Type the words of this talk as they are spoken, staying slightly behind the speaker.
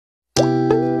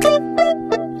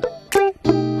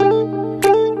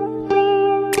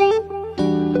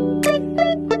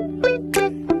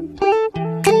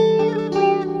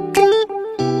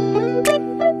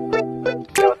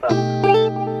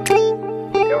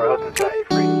girls and set you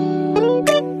free.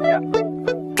 Yeah.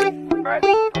 Alright,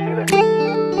 I'll see you there.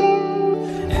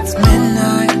 It's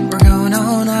midnight, we're going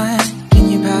all night. Can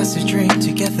you pass a drink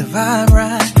to get the vibe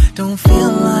right? Don't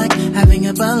feel like having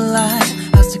a Bud Light.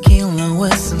 How's tequila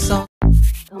with some salt?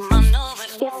 Come on over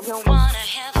if you wanna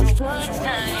have a good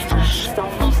time.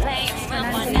 Don't go playing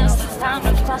around when else it's time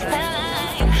to cross that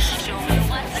line. Show me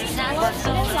what's inside the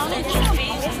soul and let you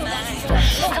feel mine.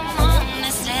 Come on,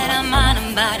 instead our mind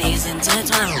and bodies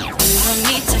intertwined. You don't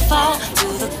need to fall to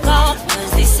the call,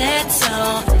 cause they said so.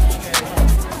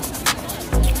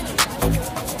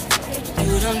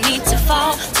 You don't need to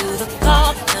fall to the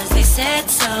call, cause they said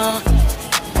so.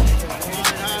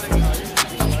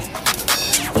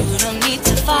 You don't need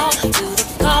to fall to the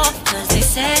call, cause they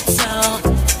said so.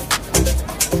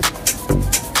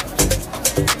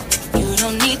 You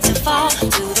don't need to fall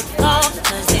to the call,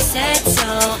 cause they said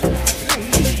so.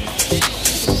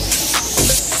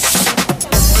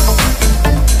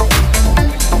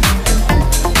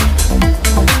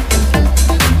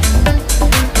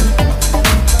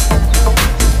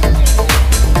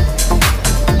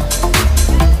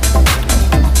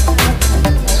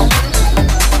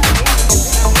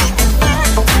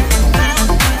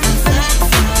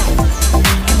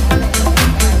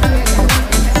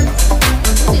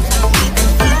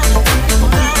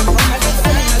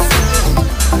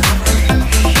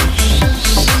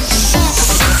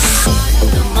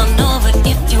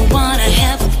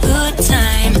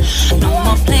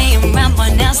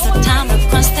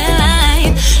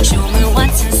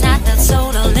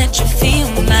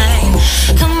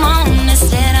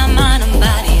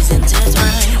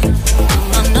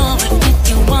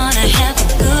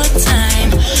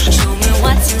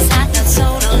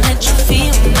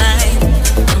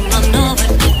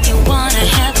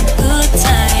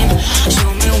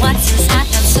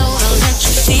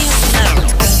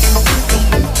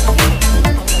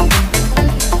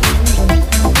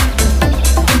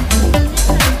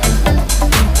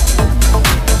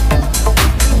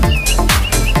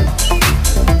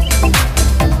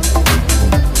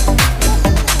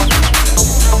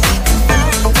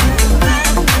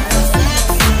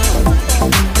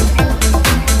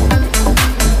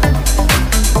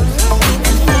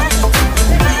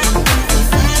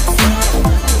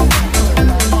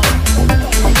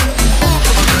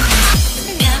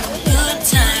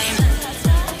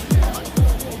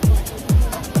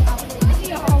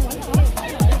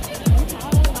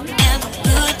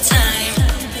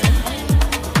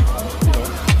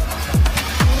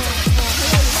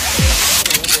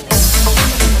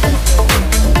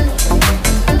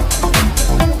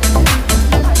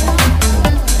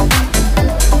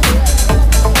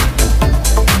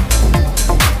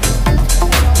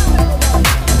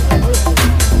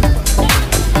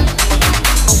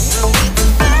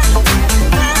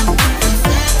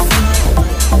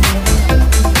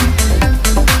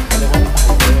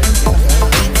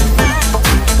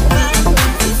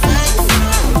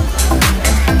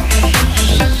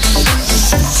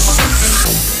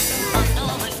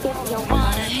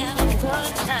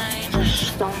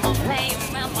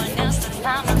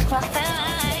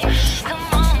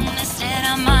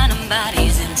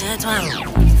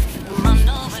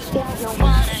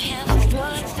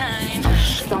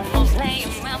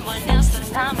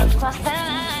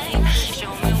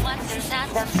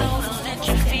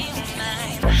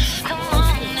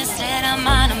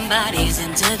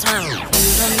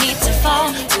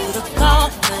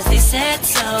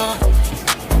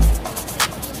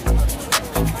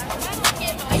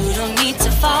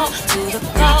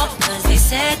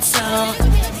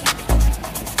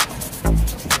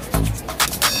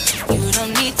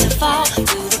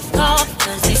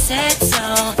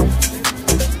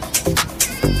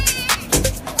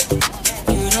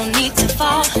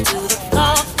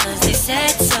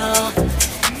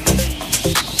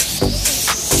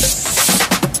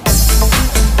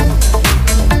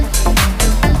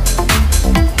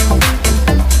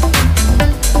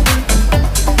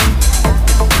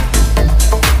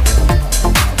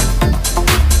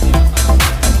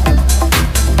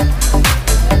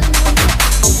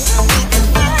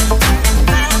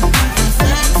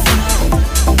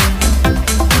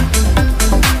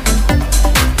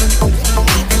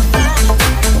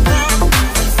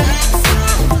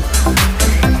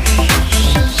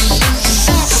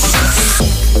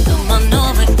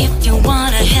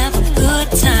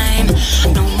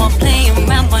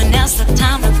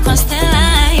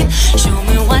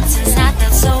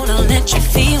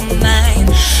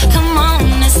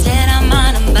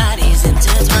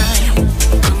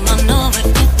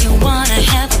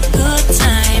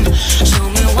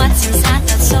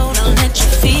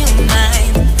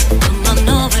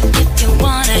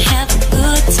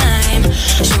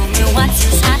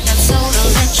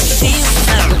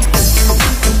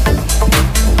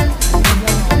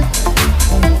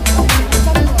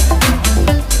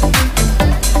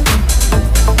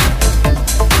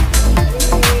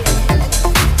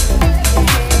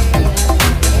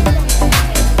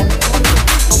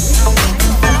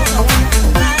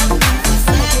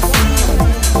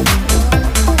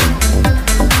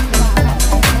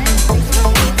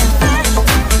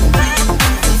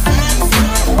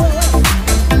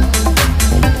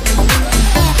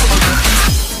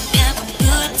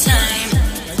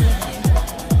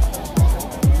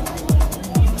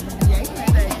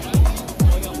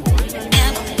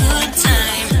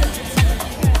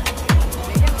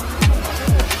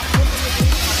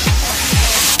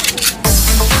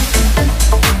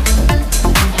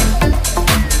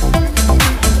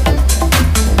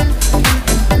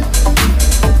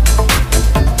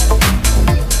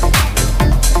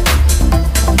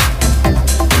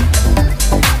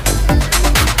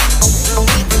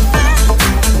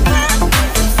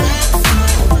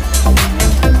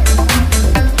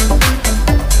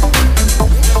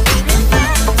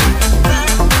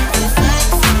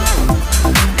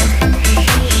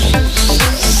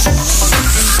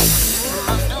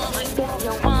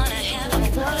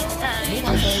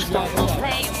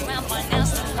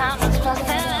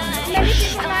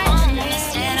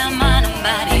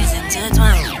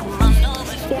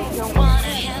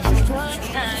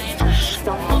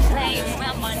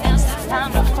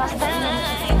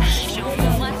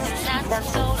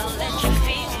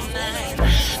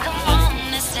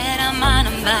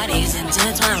 and bodies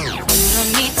intertwined. You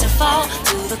don't need to fall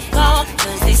to the call,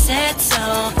 cause they said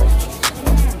so.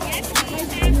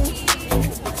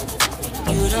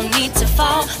 You don't need to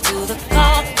fall to the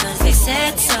call, cause they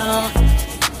said so.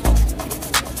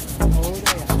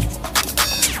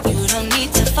 You don't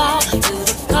need to fall to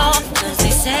the call, cause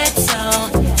they said so.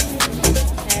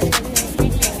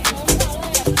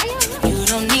 You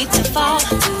don't need to fall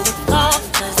to the call,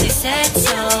 cause they said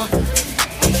so.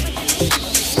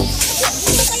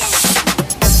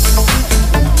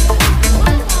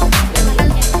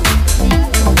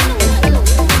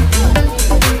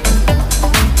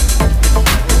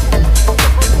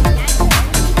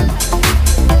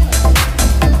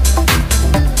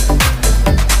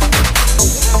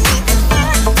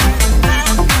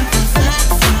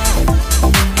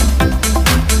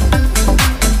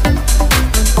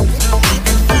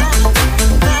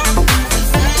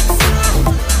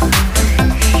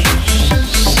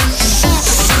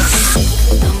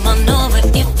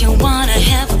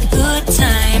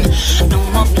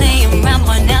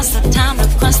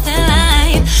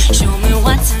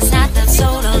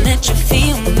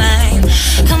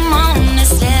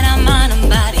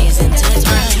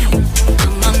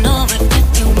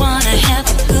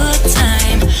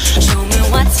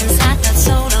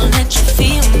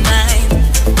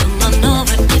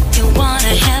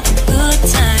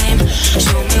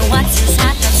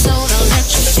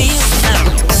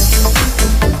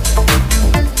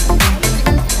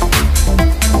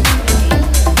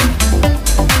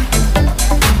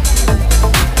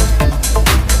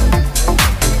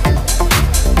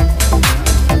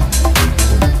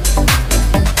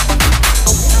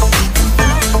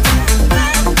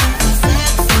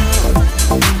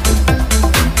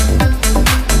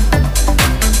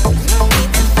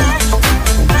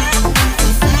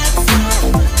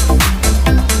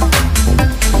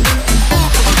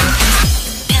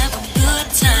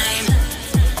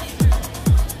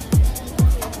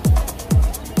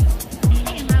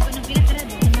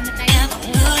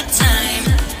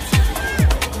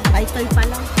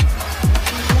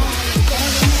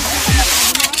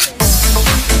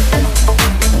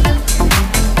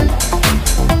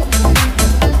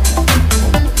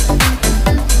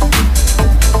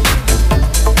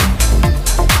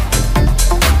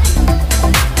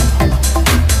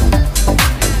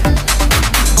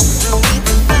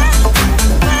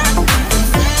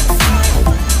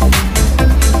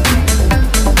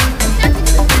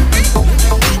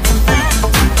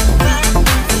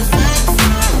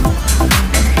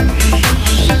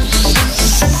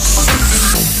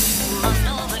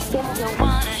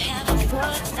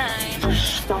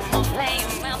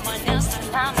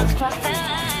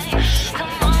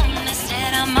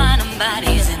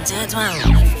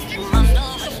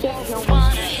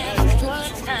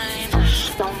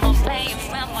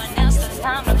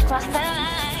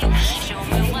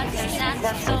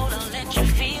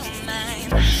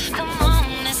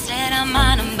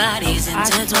 Bodies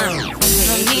intertwined. You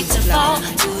don't need to fall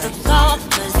to the call,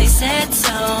 cause they said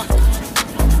so.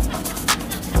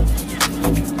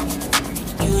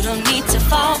 You don't need to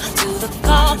fall to the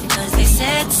call, cause they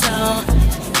said so.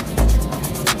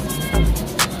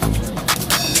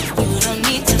 You don't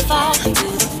need to fall to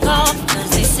the call, cause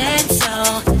they said so.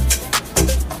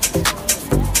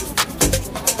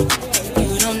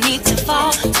 You don't need to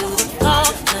fall to the call,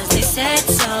 cause they said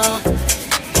so.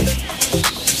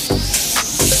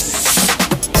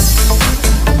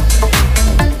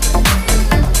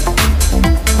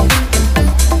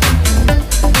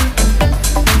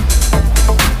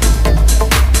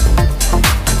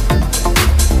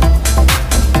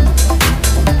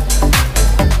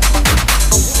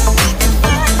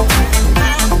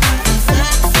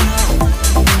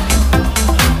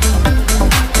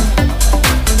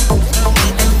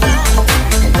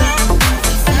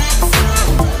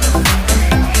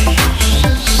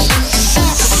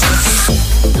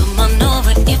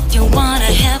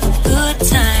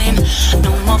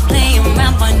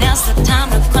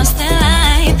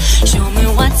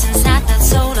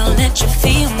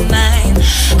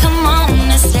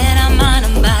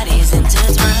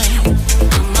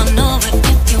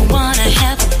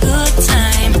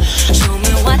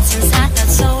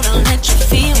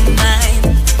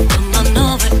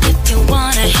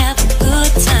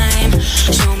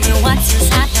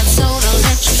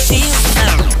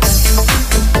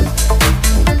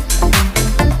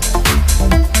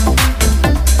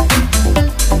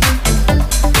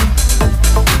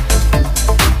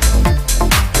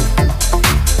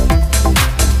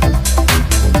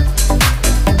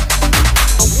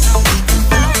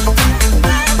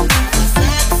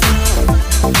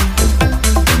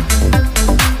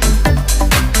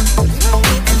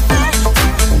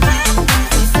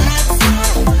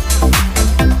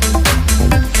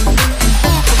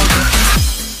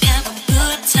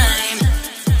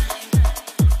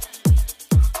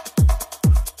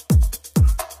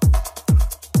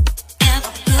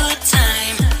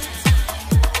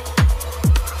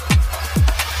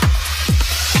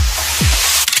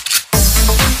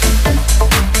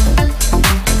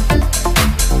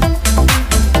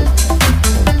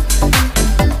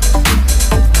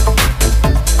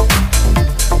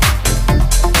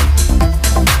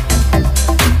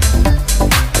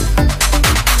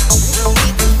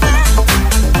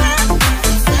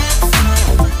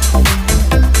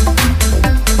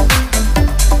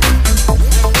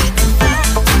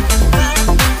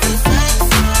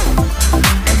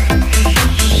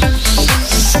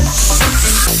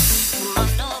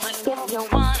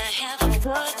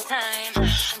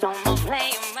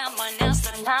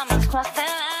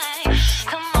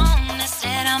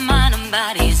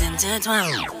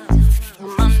 intertwine.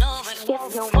 Come on over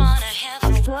if you wanna have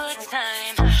a good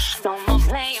time. No more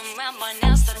playing around, but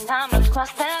now's the time to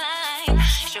cross the line.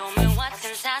 Show me what's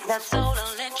inside that soul,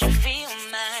 I'll let you feel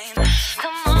mine.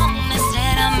 Come on,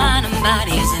 instead our mind and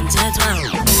bodies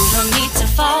intertwine. You don't need to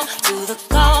fall to the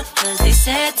call, cause they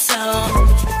said so.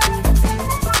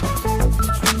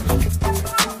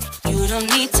 You don't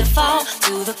need to fall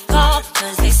to the call,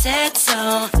 cause they said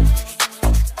so.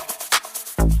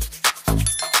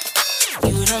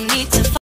 You don't need to